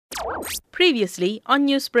Previously on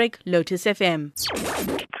Newsbreak, Lotus FM.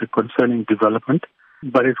 It's a concerning development,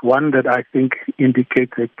 but it's one that I think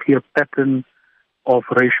indicates a clear pattern of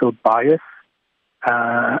racial bias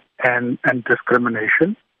and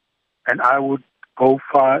discrimination. And I would go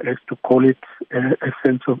far as to call it a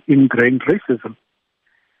sense of ingrained racism.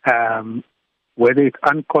 Whether it's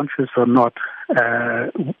unconscious or not,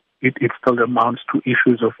 it still amounts to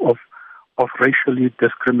issues of racially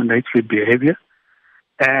discriminatory behavior,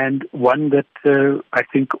 and one that I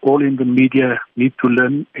think all in the media need to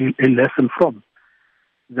learn a lesson from.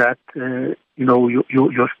 That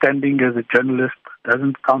your standing as a journalist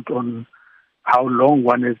doesn't count on how long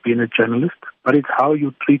one has been a journalist, but it's how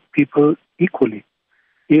you treat people equally,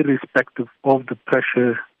 irrespective of the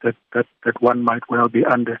pressure that one might well be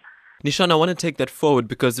under. Neeshan, I want to take that forward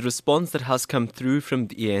because the response that has come through from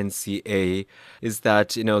the ENCA is that,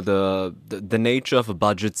 the nature of a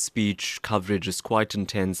budget speech coverage is quite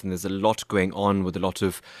intense and there's a lot going on with a lot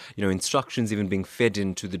of, instructions even being fed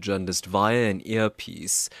into the journalist via an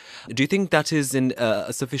earpiece. Do you think that is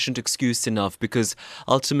a sufficient excuse enough? Because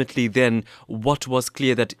ultimately then what was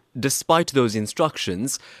clear that despite those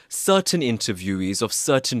instructions, certain interviewees of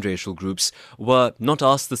certain racial groups were not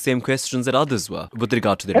asked the same questions that others were with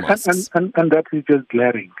regard to their masks. And that is just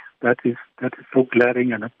glaring. That is so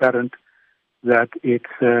glaring and apparent that it's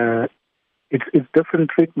different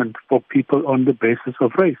treatment for people on the basis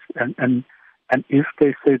of race. And if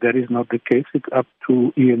they say that is not the case, it's up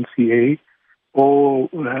to ENCA or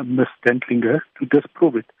Ms. Dentlinger to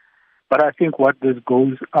disprove it. But I think what this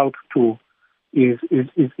goes out to is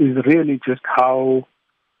really just how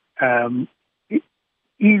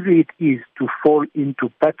easy it is to fall into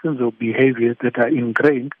patterns of behavior that are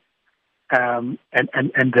ingrained, and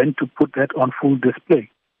then to put that on full display.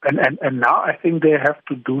 And now I think they have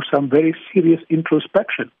to do some very serious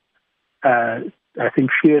introspection. I think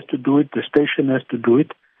she has to do it, the station has to do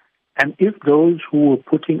it, and if those who were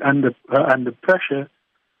putting under pressure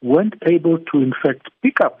weren't able to in fact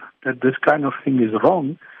pick up that this kind of thing is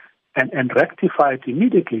wrong and rectify it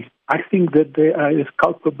immediately, I think that they are as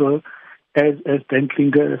culpable as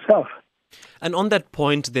Dentlinger herself. And on that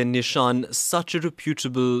point then, Neeshan, such a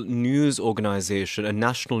reputable news organization, a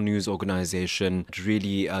national news organization,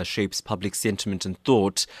 really shapes public sentiment and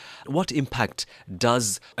thought. What impact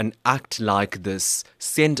does an act like this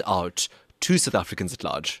send out to South Africans at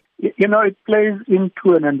large? It plays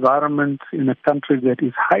into an environment in a country that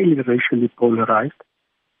is highly racially polarized,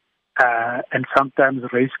 and sometimes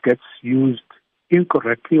race gets used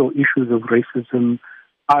incorrectly, or issues of racism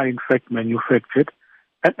are in fact manufactured.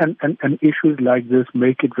 And issues like this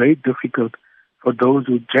make it very difficult for those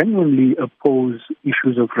who genuinely oppose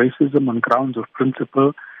issues of racism on grounds of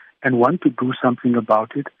principle and want to do something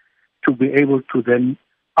about it, to be able to then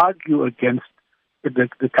argue against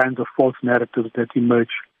the kinds of false narratives that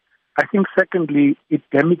emerge. I think, secondly, it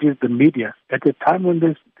damages the media at a time when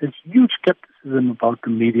there's huge skepticism about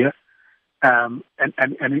the media, and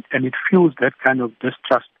it fuels that kind of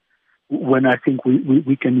distrust, when I think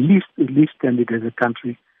we can at least stand it as a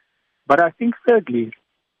country. But I think, thirdly,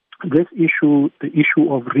 this issue, the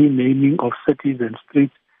issue of renaming of cities and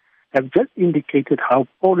streets, have just indicated how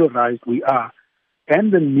polarized we are,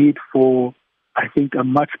 and the need for, I think, a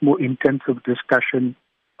much more intensive discussion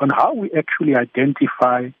on how we actually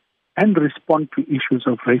identify and respond to issues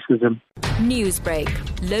of racism. Newsbreak,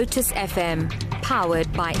 Lotus FM,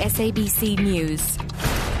 powered by SABC News.